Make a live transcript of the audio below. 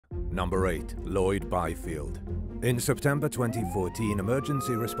Number 8. Lloyd Byfield. In September 2014,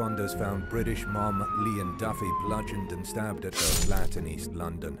 emergency responders found British mom Leanne Duffy bludgeoned and stabbed at her flat in East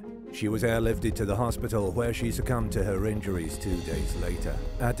London. She was airlifted to the hospital where she succumbed to her injuries 2 days later.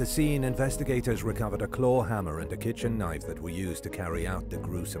 At the scene, investigators recovered a claw hammer and a kitchen knife that were used to carry out the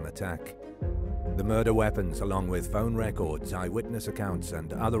gruesome attack. The murder weapons, along with phone records, eyewitness accounts,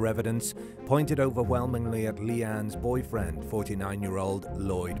 and other evidence, pointed overwhelmingly at Leanne's boyfriend, 49-year-old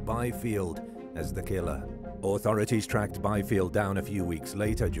Lloyd Byfield, as the killer. Authorities tracked Byfield down a few weeks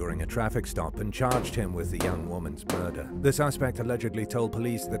later during a traffic stop and charged him with the young woman's murder. The suspect allegedly told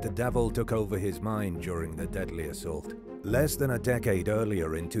police that the devil took over his mind during the deadly assault. Less than a decade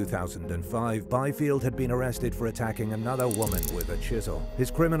earlier, in 2005, Byfield had been arrested for attacking another woman with a chisel.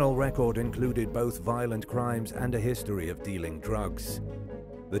 His criminal record included both violent crimes and a history of dealing drugs.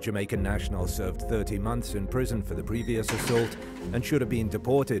 The Jamaican national served 30 months in prison for the previous assault and should have been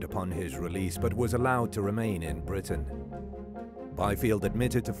deported upon his release, but was allowed to remain in Britain. Byfield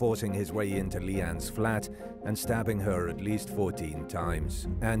admitted to forcing his way into Leanne's flat and stabbing her at least 14 times.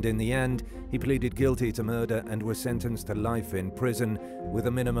 And in the end, he pleaded guilty to murder and was sentenced to life in prison with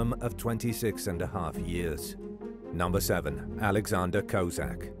a minimum of 26.5 years. Number 7. Alexander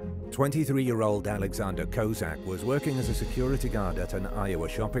Kozak. 23-year-old Alexander Kozak was working as a security guard at an Iowa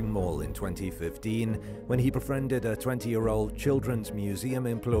shopping mall in 2015 when he befriended a 20-year-old children's museum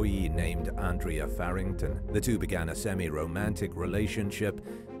employee named Andrea Farrington. The two began a semi-romantic relationship,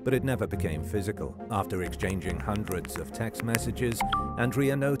 but it never became physical. After exchanging hundreds of text messages,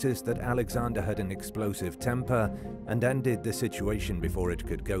 Andrea noticed that Alexander had an explosive temper and ended the situation before it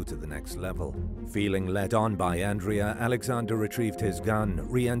could go to the next level. Feeling led on by Andrea, Alexander retrieved his gun,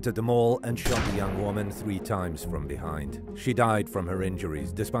 re-entered the mall, and shot the young woman 3 times from behind. She died from her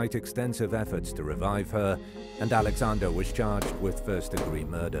injuries despite extensive efforts to revive her, and Alexander was charged with first-degree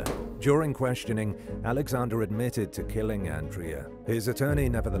murder. During questioning, Alexander admitted to killing Andrea. His attorney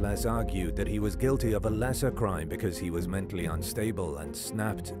nevertheless argued that he was guilty of a lesser crime because he was mentally unstable and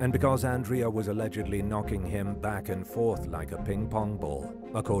snapped, and because Andrea was allegedly knocking him back and forth like a ping-pong ball.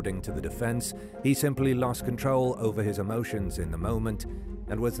 According to the defense, he simply lost control over his emotions in the moment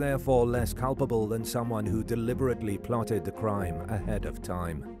and was therefore less culpable than someone who deliberately plotted the crime ahead of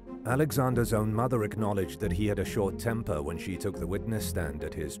time. Alexander's own mother acknowledged that he had a short temper when she took the witness stand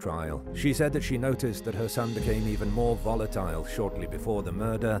at his trial. She said that she noticed that her son became even more volatile shortly before the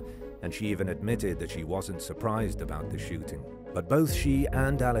murder, and she even admitted that she wasn't surprised about the shooting. But both she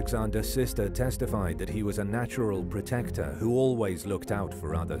and Alexander's sister testified that he was a natural protector who always looked out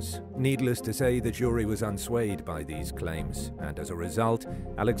for others. Needless to say, the jury was unswayed by these claims, and as a result,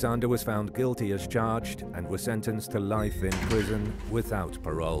 Alexander was found guilty as charged and was sentenced to life in prison without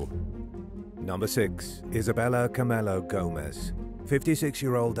parole. Number 6. Isabella Camelo Gomez.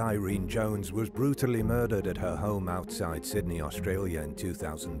 56-year-old Irene Jones was brutally murdered at her home outside Sydney, Australia in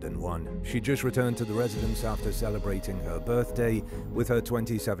 2001. She just returned to the residence after celebrating her birthday with her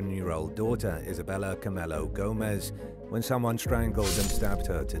 27-year-old daughter, Isabella Camelo Gomez, when someone strangled and stabbed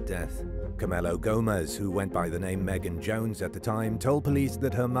her to death. Camelo Gomez, who went by the name Megan Jones at the time, told police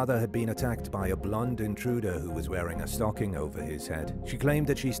that her mother had been attacked by a blonde intruder who was wearing a stocking over his head. She claimed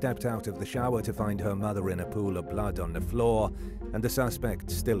that she stepped out of the shower to find her mother in a pool of blood on the floor, and the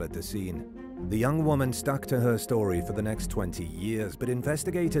suspect still at the scene. The young woman stuck to her story for the next 20 years, but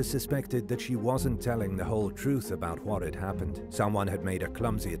investigators suspected that she wasn't telling the whole truth about what had happened. Someone had made a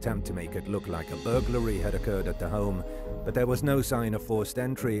clumsy attempt to make it look like a burglary had occurred at the home, but there was no sign of forced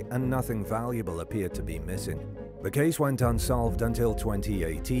entry and nothing valuable appeared to be missing. The case went unsolved until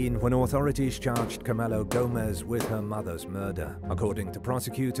 2018, when authorities charged Camelo Gomez with her mother's murder. According to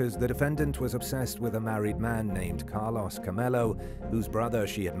prosecutors, the defendant was obsessed with a married man named Carlos Camelo, whose brother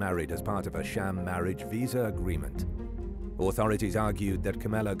she had married as part of a sham marriage visa agreement. Authorities argued that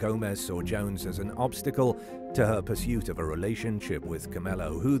Camelo Gomez saw Jones as an obstacle to her pursuit of a relationship with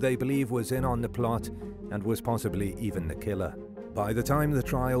Camelo, who they believe was in on the plot and was possibly even the killer. By the time the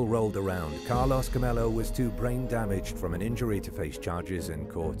trial rolled around, Carlos Camelo was too brain damaged from an injury to face charges in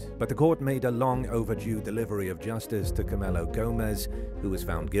court. But the court made a long overdue delivery of justice to Camelo Gomez, who was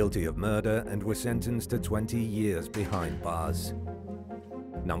found guilty of murder and was sentenced to 20 years behind bars.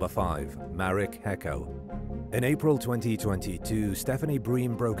 Number 5. Marek Hecko. In April 2022, Stephanie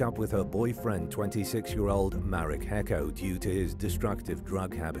Bream broke up with her boyfriend, 26-year-old Marek Hecko, due to his destructive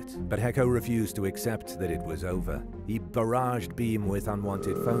drug habit. But Hecko refused to accept that it was over. He barraged Beam with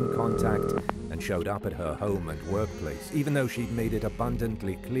unwanted phone contact and showed up at her home and workplace, even though she'd made it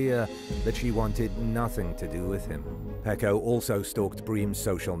abundantly clear that she wanted nothing to do with him. Hecko also stalked Bream's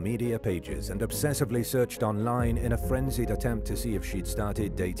social media pages and obsessively searched online in a frenzied attempt to see if she'd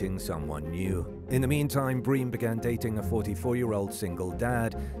started dating someone new. In the meantime, Bream began dating a 44-year-old single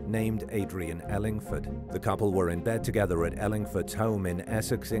dad named Adrian Ellingford. The couple were in bed together at Ellingford's home in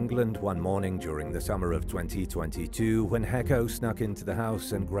Essex, England one morning during the summer of 2022 when Hecko snuck into the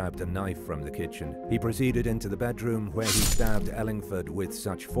house and grabbed a knife from the kitchen. He proceeded into the bedroom where he stabbed Ellingford with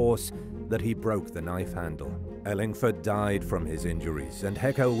such force that he broke the knife handle. Ellingford died from his injuries, and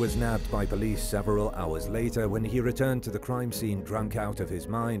Hecko was nabbed by police several hours later when he returned to the crime scene drunk out of his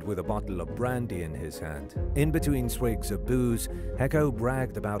mind with a bottle of brandy in his hand. In between swigs of booze, Hecko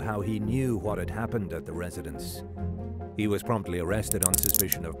bragged about how he knew what had happened at the residence. He was promptly arrested on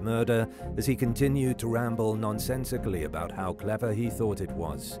suspicion of murder as he continued to ramble nonsensically about how clever he thought it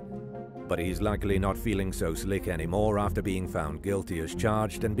was. But he's likely not feeling so slick anymore after being found guilty as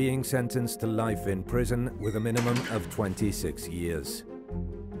charged and being sentenced to life in prison with a minimum of 26 years.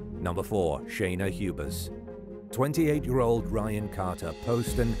 Number 4. Shayna Hubers. 28-year-old Ryan Carter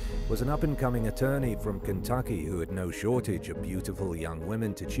Poston was an up-and-coming attorney from Kentucky who had no shortage of beautiful young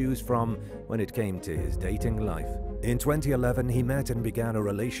women to choose from when it came to his dating life. In 2011, he met and began a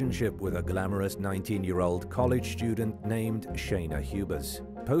relationship with a glamorous 19-year-old college student named Shayna Hubers.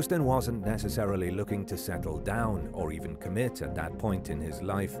 Poston wasn't necessarily looking to settle down or even commit at that point in his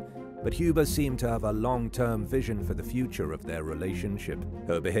life, but Hubers seemed to have a long-term vision for the future of their relationship.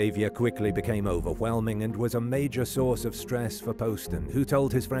 Her behavior quickly became overwhelming and was a major source of stress for Poston, who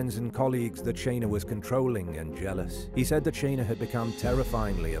told his friends and colleagues that Shayna was controlling and jealous. He said that Shayna had become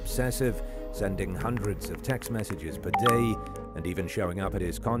terrifyingly obsessive, sending hundreds of text messages per day and even showing up at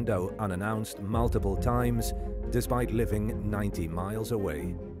his condo unannounced multiple times, despite living 90 miles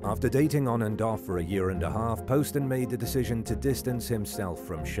away. After dating on and off for a year and a half, Poston made the decision to distance himself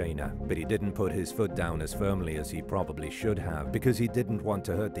from Shayna, but he didn't put his foot down as firmly as he probably should have because he didn't want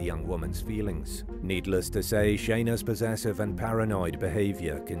to hurt the young woman's feelings. Needless to say, Shayna's possessive and paranoid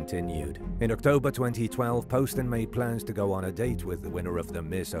behavior continued. In October 2012, Poston made plans to go on a date with the winner of the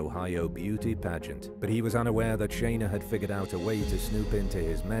Miss Ohio beauty pageant, but he was unaware that Shayna had figured out a way to snoop into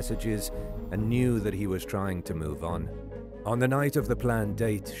his messages and knew that he was trying to move on. On the night of the planned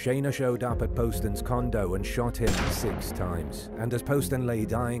date, Shayna showed up at Poston's condo and shot him 6 times. And as Poston lay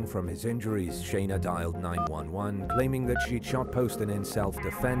dying from his injuries, Shayna dialed 911, claiming that she'd shot Poston in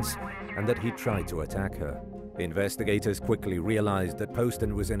self-defense and that he'd tried to attack her. Investigators quickly realized that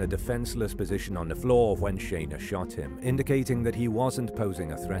Poston was in a defenseless position on the floor when Shayna shot him, indicating that he wasn't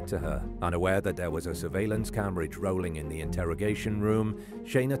posing a threat to her. Unaware that there was a surveillance camera rolling in the interrogation room,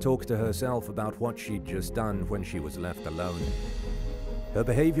 Shayna talked to herself about what she'd just done when she was left alone. Her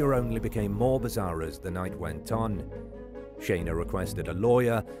behavior only became more bizarre as the night went on. Shayna requested a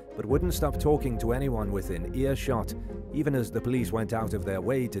lawyer, but wouldn't stop talking to anyone within earshot, even as the police went out of their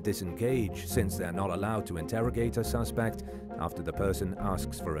way to disengage, since they're not allowed to interrogate a suspect after the person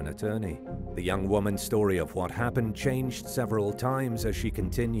asks for an attorney. The young woman's story of what happened changed several times as she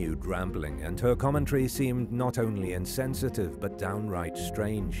continued rambling, and her commentary seemed not only insensitive but downright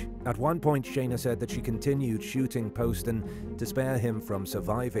strange. At one point, Shayna said that she continued shooting Poston to spare him from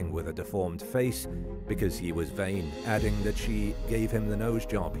surviving with a deformed face because he was vain, adding that she gave him the nose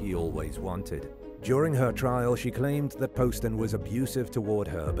job he always wanted. During her trial, she claimed that Poston was abusive toward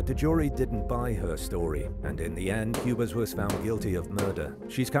her, but the jury didn't buy her story, and in the end, Hubers was found guilty of murder.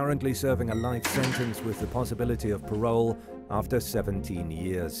 She's currently serving a life sentence with the possibility of parole after 17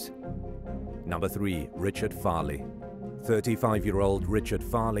 years. Number 3. Richard Farley. 35-year-old Richard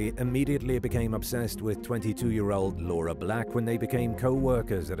Farley immediately became obsessed with 22-year-old Laura Black when they became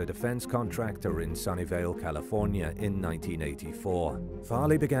co-workers at a defense contractor in Sunnyvale, California in 1984.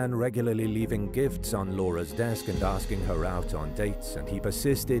 Farley began regularly leaving gifts on Laura's desk and asking her out on dates, and he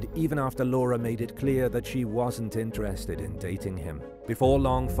persisted even after Laura made it clear that she wasn't interested in dating him. Before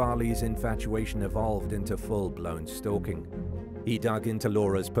long, Farley's infatuation evolved into full-blown stalking. He dug into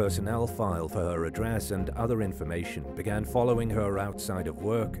Laura's personnel file for her address and other information, began following her outside of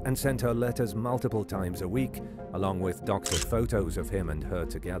work, and sent her letters multiple times a week, along with doctored photos of him and her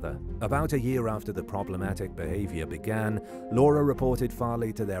together. About a year after the problematic behavior began, Laura reported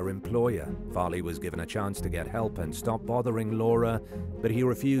Farley to their employer. Farley was given a chance to get help and stop bothering Laura, but he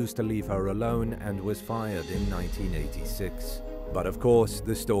refused to leave her alone and was fired in 1986. But of course,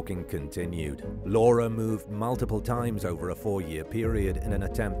 the stalking continued. Laura moved multiple times over a 4-year period in an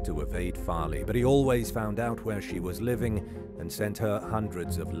attempt to evade Farley, but he always found out where she was living and sent her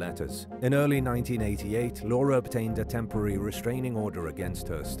hundreds of letters. In early 1988, Laura obtained a temporary restraining order against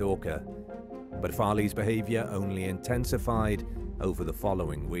her stalker. But Farley's behavior only intensified over the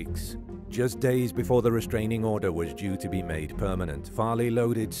following weeks. Just days before the restraining order was due to be made permanent, Farley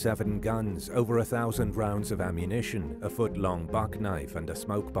loaded 7 guns, over 1,000 rounds of ammunition, a foot-long buck knife and a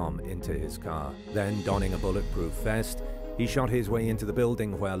smoke bomb into his car. Then, donning a bulletproof vest, he shot his way into the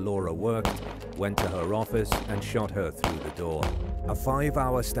building where Laura worked, went to her office and shot her through the door. A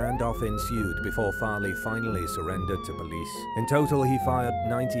 5-hour standoff ensued before Farley finally surrendered to police. In total, he fired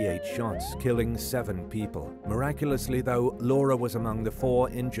 98 shots, killing 7 people. Miraculously, though, Laura was among the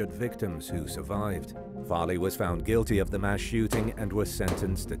 4 injured victims who survived. Farley was found guilty of the mass shooting and was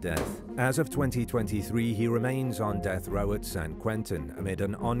sentenced to death. As of 2023, he remains on death row at San Quentin amid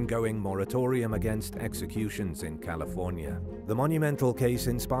an ongoing moratorium against executions in California. The monumental case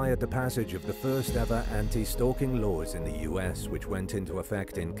inspired the passage of the first ever anti-stalking laws in the US, which went into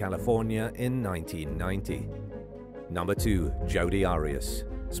effect in California in 1990. Number 2. Jodi Arias.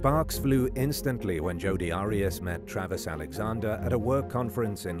 Sparks flew instantly when Jodi Arias met Travis Alexander at a work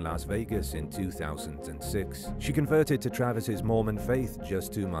conference in Las Vegas in 2006. She converted to Travis's Mormon faith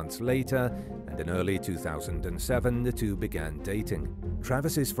just 2 months later, and in early 2007 the two began dating.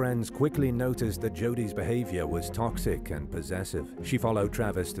 Travis's friends quickly noticed that Jodi's behavior was toxic and possessive. She followed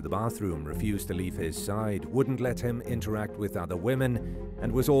Travis to the bathroom, refused to leave his side, wouldn't let him interact with other women,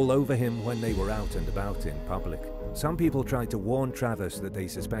 and was all over him when they were out and about in public. Some people tried to warn Travis that they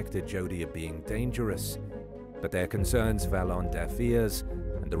suspected Jodi of being dangerous, but their concerns fell on deaf ears,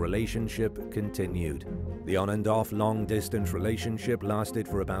 and the relationship continued. The on and off long-distance relationship lasted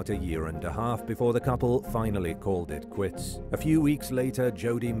for about 1.5 years before the couple finally called it quits. A few weeks later,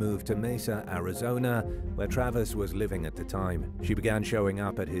 Jodi moved to Mesa, Arizona, where Travis was living at the time. She began showing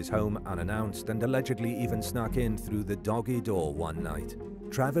up at his home unannounced and allegedly even snuck in through the doggy door one night.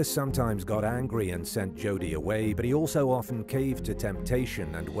 Travis sometimes got angry and sent Jodi away, but he also often caved to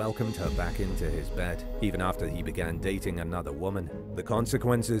temptation and welcomed her back into his bed, even after he began dating another woman. The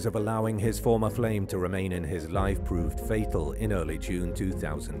consequences of allowing his former flame to remain in his life proved fatal in early June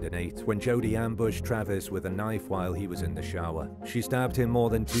 2008, when Jodi ambushed Travis with a knife while he was in the shower. She stabbed him more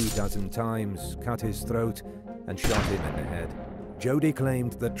than 24 times, cut his throat, and shot him in the head. Jodi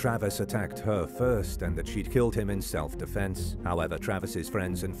claimed that Travis attacked her first and that she'd killed him in self-defense. However, Travis's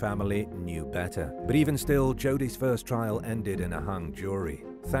friends and family knew better. But even still, Jodi's first trial ended in a hung jury.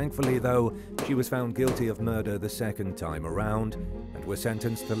 Thankfully, though, she was found guilty of murder the second time around and was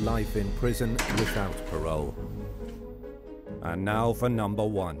sentenced to life in prison without parole. And now for number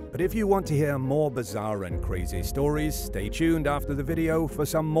 1. But if you want to hear more bizarre and crazy stories, stay tuned after the video for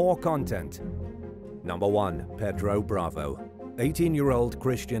some more content. Number 1. Pedro Bravo. 18-year-old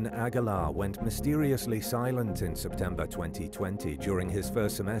Christian Aguilar went mysteriously silent in September 2020 during his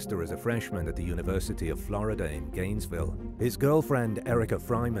first semester as a freshman at the University of Florida in Gainesville. His girlfriend, Erica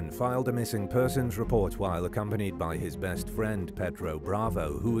Fryman, filed a missing persons report while accompanied by his best friend, Pedro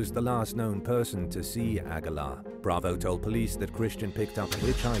Bravo, who was the last known person to see Aguilar. Bravo told police that Christian picked up a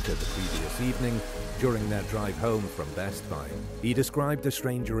hitchhiker the previous evening during their drive home from Best Buy. He described the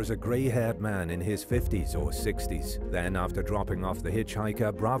stranger as a gray-haired man in his 50s or 60s. Then, after dropping off the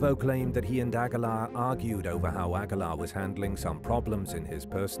hitchhiker, Bravo claimed that he and Aguilar argued over how Aguilar was handling some problems in his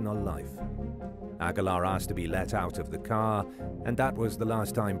personal life. Aguilar asked to be let out of the car, and that was the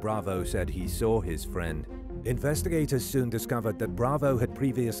last time Bravo said he saw his friend. Investigators soon discovered that Bravo had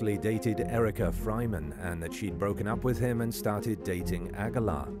previously dated Erica Fryman and that she'd broken up with him and started dating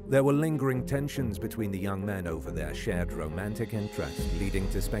Aguilar. There were lingering tensions between the young men over their shared romantic interest, leading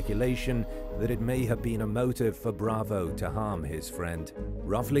to speculation that it may have been a motive for Bravo to harm his friend.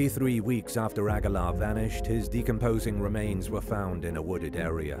 Roughly 3 weeks after Aguilar vanished, his decomposing remains were found in a wooded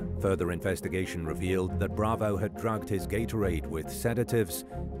area. Further investigation revealed that Bravo had drugged his Gatorade with sedatives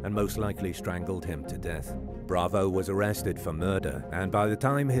and most likely strangled him to death. Bravo was arrested for murder, and by the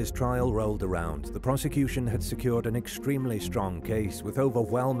time his trial rolled around, the prosecution had secured an extremely strong case with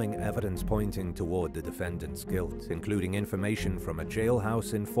overwhelming evidence pointing toward the defendant's guilt, including information from a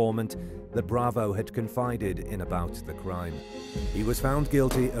jailhouse informant that Bravo had confided in about the crime. He was found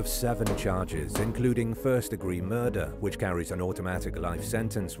guilty of 7 charges, including first-degree murder, which carries an automatic life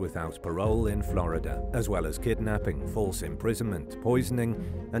sentence without parole in Florida, as well as kidnapping, false imprisonment,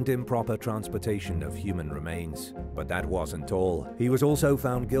 poisoning, and improper transportation of human remains. But that wasn't all. He was also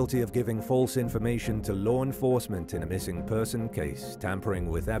found guilty of giving false information to law enforcement in a missing person case, tampering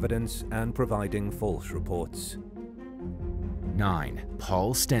with evidence, and providing false reports. 9.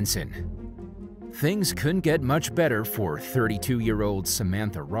 Paul Stenson. Things couldn't get much better for 32-year-old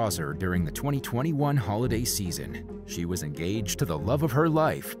Samantha Rosser during the 2021 holiday season. She was engaged to the love of her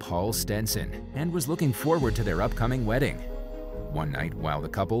life, Paul Stenson, and was looking forward to their upcoming wedding. One night, while the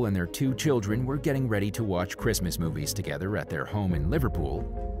couple and their 2 children were getting ready to watch Christmas movies together at their home in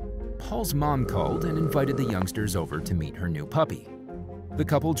Liverpool, Paul's mom called and invited the youngsters over to meet her new puppy. The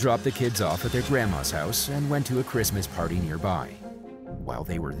couple dropped the kids off at their grandma's house and went to a Christmas party nearby. While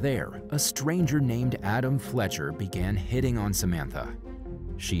they were there, a stranger named Adam Fletcher began hitting on Samantha.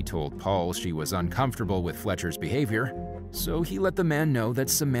 She told Paul she was uncomfortable with Fletcher's behavior, so he let the man know that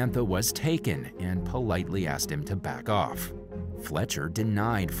Samantha was taken and politely asked him to back off. Fletcher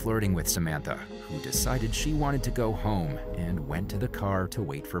denied flirting with Samantha, who decided she wanted to go home and went to the car to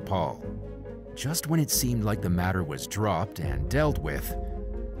wait for Paul. Just when it seemed like the matter was dropped and dealt with,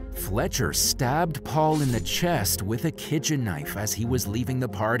 Fletcher stabbed Paul in the chest with a kitchen knife as he was leaving the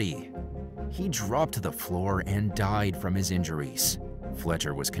party. He dropped to the floor and died from his injuries.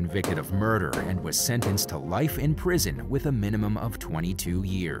 Fletcher was convicted of murder and was sentenced to life in prison with a minimum of 22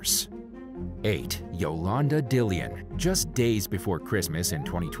 years. 8. Yolanda Dillion. Just days before Christmas in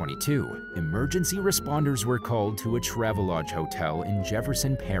 2022, emergency responders were called to a Travelodge hotel in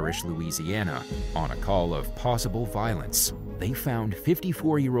Jefferson Parish, Louisiana, on a call of possible violence. They found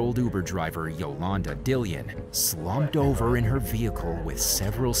 54-year-old Uber driver Yolanda Dillion slumped over in her vehicle with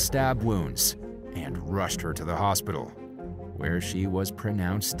several stab wounds and rushed her to the hospital, where she was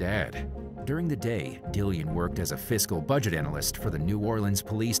pronounced dead. During the day, Dillion worked as a fiscal budget analyst for the New Orleans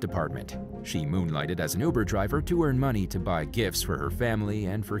Police Department. She moonlighted as an Uber driver to earn money to buy gifts for her family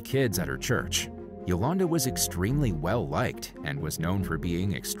and for kids at her church. Yolanda was extremely well-liked and was known for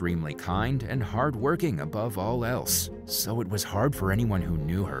being extremely kind and hard-working above all else, so it was hard for anyone who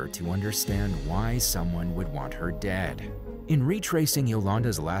knew her to understand why someone would want her dead. In retracing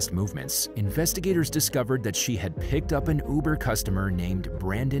Yolanda's last movements, investigators discovered that she had picked up an Uber customer named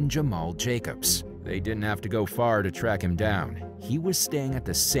Brandon Jamal Jacobs. They didn't have to go far to track him down. He was staying at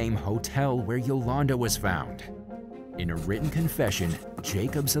the same hotel where Yolanda was found. In a written confession,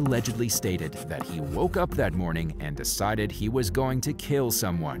 Jacobs allegedly stated that he woke up that morning and decided he was going to kill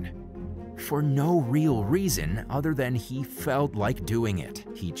someone. For no real reason other than he felt like doing it.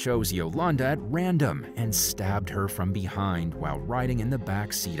 He chose Yolanda at random and stabbed her from behind while riding in the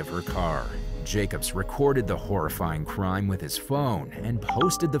back seat of her car. Jacobs recorded the horrifying crime with his phone and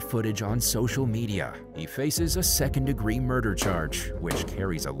posted the footage on social media. He faces a second-degree murder charge, which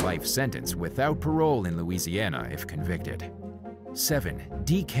carries a life sentence without parole in Louisiana if convicted. 7.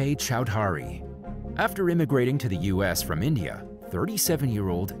 D.K. Chowdhury. After immigrating to the U.S. from India,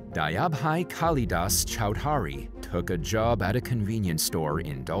 37-year-old Dayabhai Kalidas Chowdhury took a job at a convenience store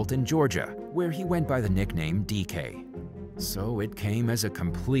in Dalton, Georgia, where he went by the nickname DK. So it came as a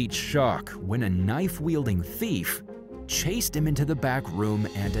complete shock when a knife-wielding thief chased him into the back room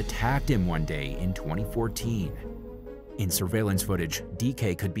and attacked him one day in 2014. In surveillance footage,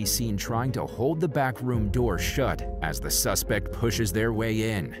 DK could be seen trying to hold the back room door shut as the suspect pushes their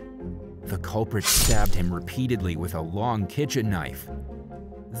way in. The culprit stabbed him repeatedly with a long kitchen knife,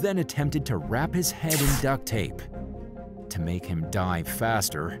 then attempted to wrap his head in duct tape. To make him die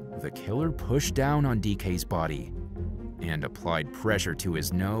faster, the killer pushed down on DK's body and applied pressure to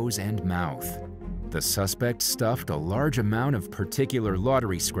his nose and mouth. The suspect stuffed a large amount of particular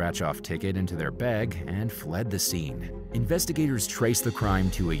lottery scratch-off ticket into their bag and fled the scene. Investigators traced the crime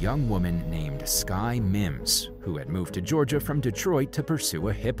to a young woman named Sky Mims, who had moved to Georgia from Detroit to pursue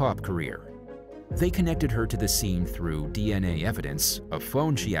a hip-hop career. They connected her to the scene through DNA evidence, a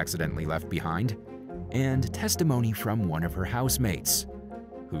phone she accidentally left behind, and testimony from one of her housemates,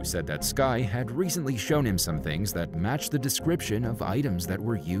 who said that Sky had recently shown him some things that matched the description of items that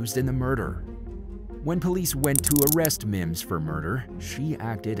were used in the murder. When police went to arrest Mims for murder, she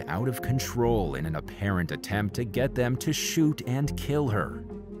acted out of control in an apparent attempt to get them to shoot and kill her.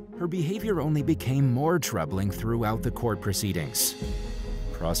 Her behavior only became more troubling throughout the court proceedings.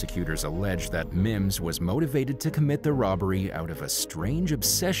 Prosecutors alleged that Mims was motivated to commit the robbery out of a strange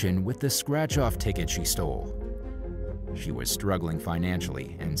obsession with the scratch-off ticket she stole. She was struggling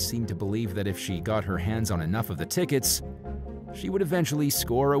financially and seemed to believe that if she got her hands on enough of the tickets, she would eventually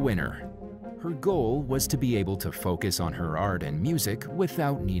score a winner. Her goal was to be able to focus on her art and music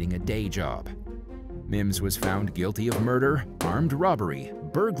without needing a day job. Mims was found guilty of murder, armed robbery,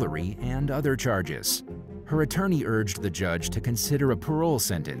 burglary, and other charges. Her attorney urged the judge to consider a parole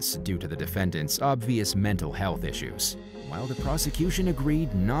sentence due to the defendant's obvious mental health issues, while the prosecution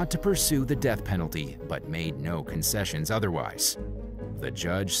agreed not to pursue the death penalty but made no concessions otherwise. The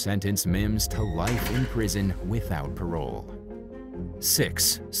judge sentenced Mims to life in prison without parole.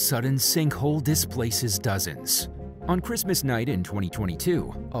 6. Sudden sinkhole displaces dozens. On Christmas night in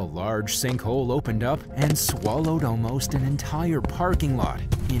 2022, a large sinkhole opened up and swallowed almost an entire parking lot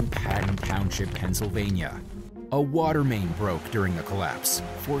in Patton Township, Pennsylvania. A water main broke during the collapse,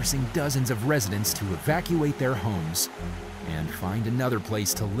 forcing dozens of residents to evacuate their homes and find another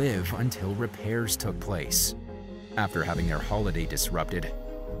place to live until repairs took place. After having their holiday disrupted,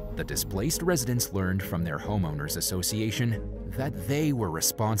 the displaced residents learned from their homeowners association that they were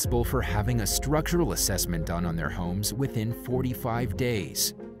responsible for having a structural assessment done on their homes within 45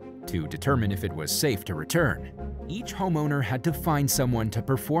 days. To determine if it was safe to return, each homeowner had to find someone to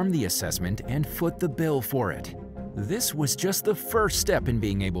perform the assessment and foot the bill for it. This was just the first step in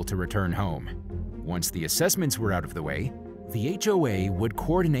being able to return home. Once the assessments were out of the way, the HOA would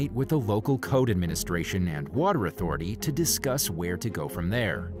coordinate with the local code administration and water authority to discuss where to go from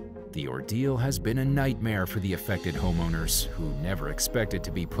there. The ordeal has been a nightmare for the affected homeowners, who never expected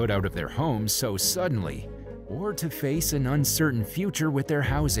to be put out of their homes so suddenly, or to face an uncertain future with their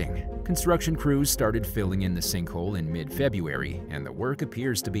housing. Construction crews started filling in the sinkhole in mid-February, and the work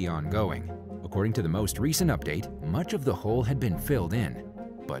appears to be ongoing. According to the most recent update, much of the hole had been filled in,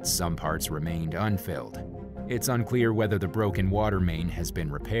 but some parts remained unfilled. It's unclear whether the broken water main has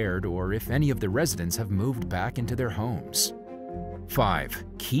been repaired or if any of the residents have moved back into their homes. 5.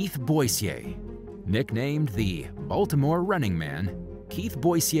 Keith Boissier. Nicknamed the Baltimore Running Man, Keith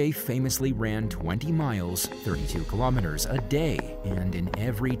Boissier famously ran 20 miles, 32 kilometers a day, and in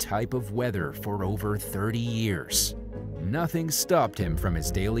every type of weather for over 30 years. Nothing stopped him from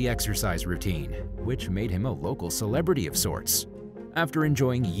his daily exercise routine, which made him a local celebrity of sorts. After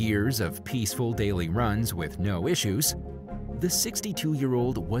enjoying years of peaceful daily runs with no issues, the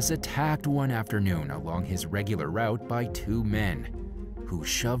 62-year-old was attacked one afternoon along his regular route by two men, who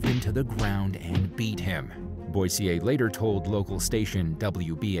shoved him to the ground and beat him. Boissier later told local station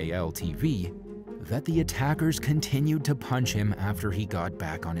WBAL-TV that the attackers continued to punch him after he got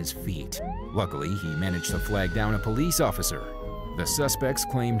back on his feet. Luckily, he managed to flag down a police officer. The suspects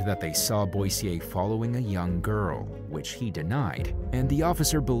claimed that they saw Boissier following a young girl, which he denied, and the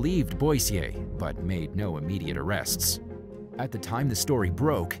officer believed Boissier, but made no immediate arrests. At the time the story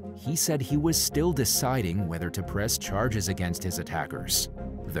broke, he said he was still deciding whether to press charges against his attackers.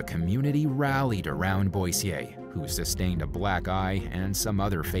 The community rallied around Boissier, who sustained a black eye and some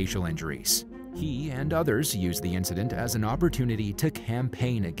other facial injuries. He and others used the incident as an opportunity to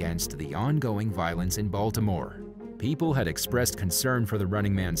campaign against the ongoing violence in Baltimore. People had expressed concern for the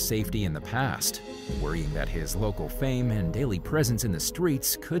running man's safety in the past, worrying that his local fame and daily presence in the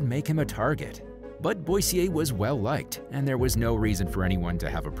streets could make him a target. But Boissier was well-liked, and there was no reason for anyone to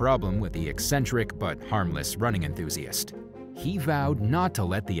have a problem with the eccentric but harmless running enthusiast. He vowed not to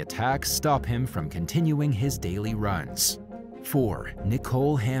let the attack stop him from continuing his daily runs. 4.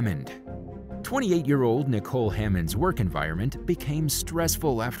 Nicole Hammond. 28-year-old Nicole Hammond's work environment became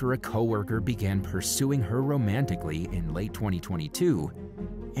stressful after a coworker began pursuing her romantically in late 2022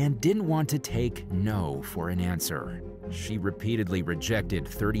 and didn't want to take no for an answer. She repeatedly rejected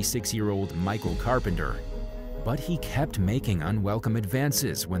 36-year-old Michael Carpenter, but he kept making unwelcome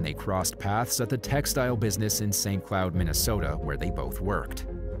advances when they crossed paths at the textile business in St. Cloud, Minnesota, where they both worked.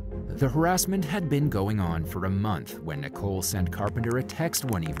 The harassment had been going on for a month when Nicole sent Carpenter a text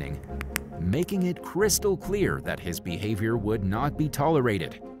one evening, making it crystal clear that his behavior would not be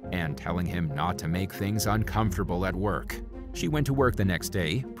tolerated and telling him not to make things uncomfortable at work. She went to work the next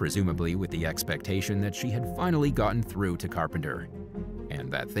day, presumably with the expectation that she had finally gotten through to Carpenter, and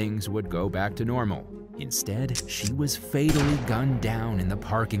that things would go back to normal. Instead, she was fatally gunned down in the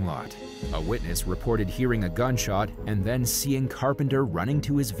parking lot. A witness reported hearing a gunshot and then seeing Carpenter running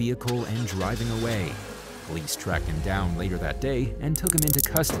to his vehicle and driving away. Police tracked him down later that day and took him into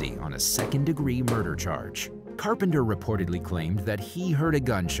custody on a second-degree murder charge. Carpenter reportedly claimed that he heard a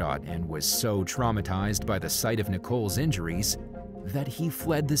gunshot and was so traumatized by the sight of Nicole's injuries that he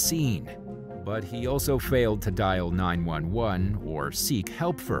fled the scene. But he also failed to dial 911 or seek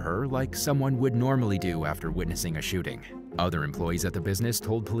help for her like someone would normally do after witnessing a shooting. Other employees at the business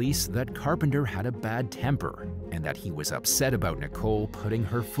told police that Carpenter had a bad temper and that he was upset about Nicole putting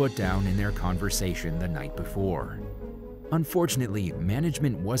her foot down in their conversation the night before. Unfortunately,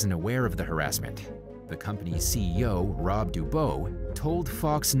 management wasn't aware of the harassment. The company's CEO, Rob Dubow, told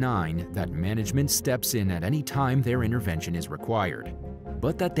Fox 9 that management steps in at any time their intervention is required,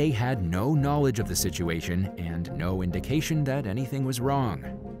 but that they had no knowledge of the situation and no indication that anything was wrong.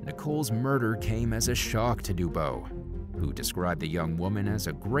 Nicole's murder came as a shock to Dubow, who described the young woman as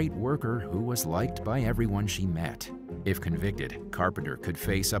a great worker who was liked by everyone she met. If convicted, Carpenter could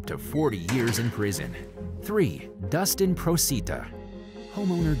face up to 40 years in prison. 3. Dustin Procita.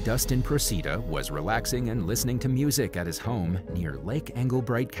 Homeowner Dustin Procida was relaxing and listening to music at his home near Lake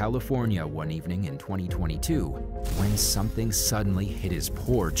Englebright, California one evening in 2022 when something suddenly hit his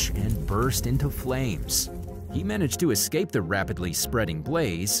porch and burst into flames. He managed to escape the rapidly spreading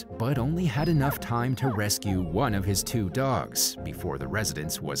blaze, but only had enough time to rescue one of his 2 dogs before the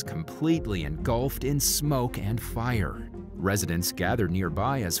residence was completely engulfed in smoke and fire. Residents gathered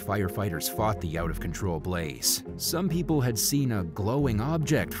nearby as firefighters fought the out-of-control blaze. Some people had seen a glowing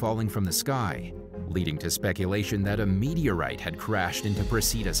object falling from the sky, leading to speculation that a meteorite had crashed into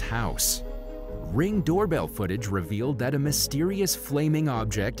Procida's house. Ring doorbell footage revealed that a mysterious flaming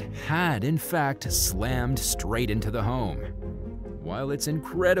object had, in fact, slammed straight into the home. While it's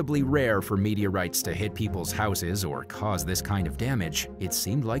incredibly rare for meteorites to hit people's houses or cause this kind of damage, it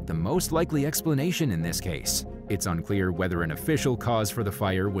seemed like the most likely explanation in this case. It's unclear whether an official cause for the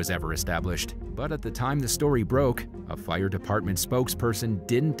fire was ever established, but at the time the story broke, a fire department spokesperson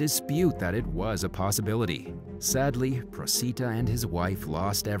didn't dispute that it was a possibility. Sadly, Procida and his wife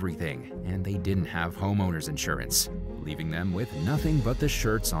lost everything, and they didn't have homeowners insurance, leaving them with nothing but the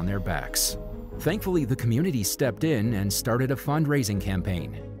shirts on their backs. Thankfully, the community stepped in and started a fundraising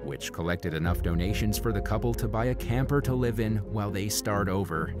campaign, which collected enough donations for the couple to buy a camper to live in while they start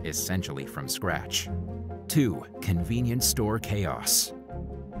over, essentially from scratch. 2. Convenience store chaos.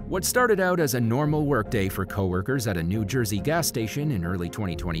 What started out as a normal workday for coworkers at a New Jersey gas station in early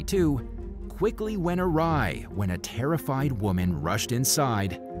 2022 quickly went awry when a terrified woman rushed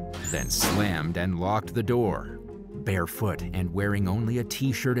inside, then slammed and locked the door. Barefoot and wearing only a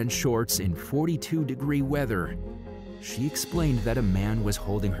t-shirt and shorts in 42-degree weather, she explained that a man was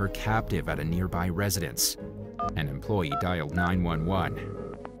holding her captive at a nearby residence. An employee dialed 911.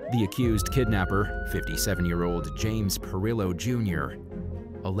 The accused kidnapper, 57-year-old James Perillo Jr.,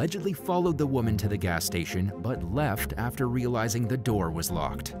 allegedly followed the woman to the gas station but left after realizing the door was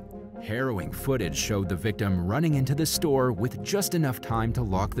locked. Harrowing footage showed the victim running into the store with just enough time to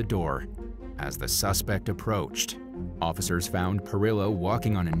lock the door as the suspect approached. Officers found Perillo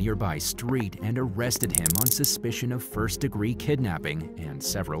walking on a nearby street and arrested him on suspicion of first-degree kidnapping and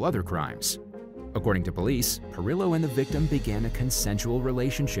several other crimes. According to police, Perillo and the victim began a consensual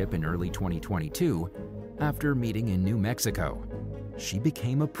relationship in early 2022 after meeting in New Mexico. She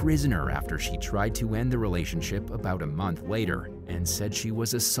became a prisoner after she tried to end the relationship about a month later and said she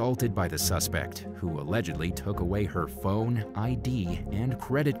was assaulted by the suspect, who allegedly took away her phone, ID, and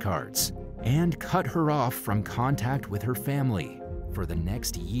credit cards, and cut her off from contact with her family. For the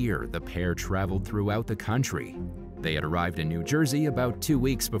next year, the pair traveled throughout the country. They had arrived in New Jersey about 2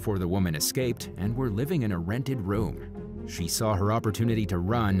 weeks before the woman escaped and were living in a rented room. She saw her opportunity to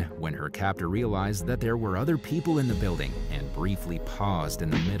run when her captor realized that there were other people in the building and briefly paused in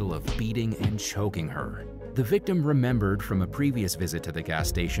the middle of beating and choking her. The victim remembered from a previous visit to the gas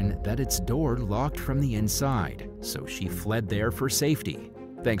station that its door locked from the inside, so she fled there for safety.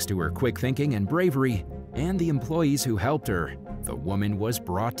 Thanks to her quick thinking and bravery, and the employees who helped her, the woman was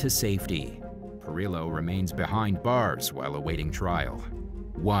brought to safety. Perillo remains behind bars while awaiting trial.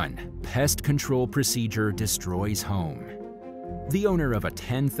 1. Pest control procedure destroys home. The owner of a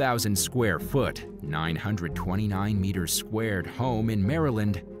 10,000 square foot, 929 meters squared home in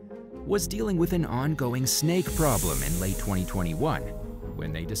Maryland was dealing with an ongoing snake problem in late 2021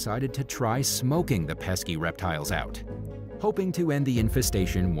 when they decided to try smoking the pesky reptiles out. Hoping to end the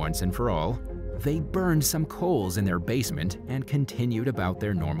infestation once and for all, they burned some coals in their basement and continued about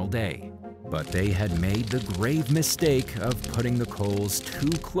their normal day. But they had made the grave mistake of putting the coals too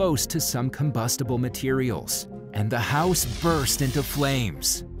close to some combustible materials, and the house burst into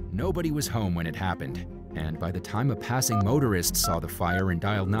flames. Nobody was home when it happened, and by the time a passing motorist saw the fire and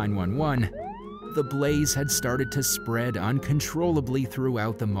dialed 911, the blaze had started to spread uncontrollably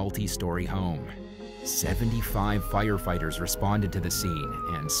throughout the multi-story home. 75 firefighters responded to the scene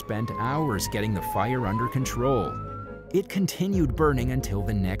and spent hours getting the fire under control. It continued burning until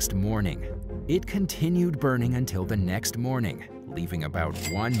the next morning. Leaving about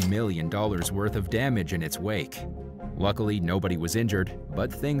 $1 million worth of damage in its wake. Luckily, nobody was injured,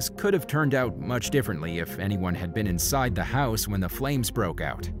 but things could have turned out much differently if anyone had been inside the house when the flames broke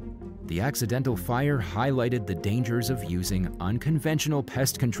out. The accidental fire highlighted the dangers of using unconventional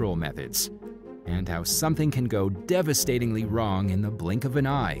pest control methods, and how something can go devastatingly wrong in the blink of an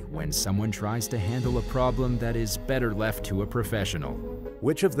eye when someone tries to handle a problem that is better left to a professional.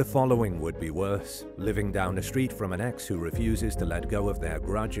 Which of the following would be worse? Living down the street from an ex who refuses to let go of their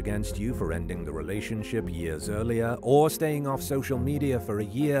grudge against you for ending the relationship years earlier, or staying off social media for a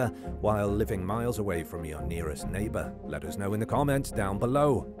year while living miles away from your nearest neighbor? Let us know in the comments down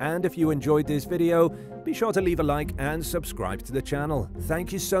below. And if you enjoyed this video, be sure to leave a like and subscribe to the channel.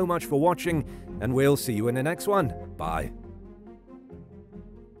 Thank you so much for watching, and we'll see you in the next one. Bye.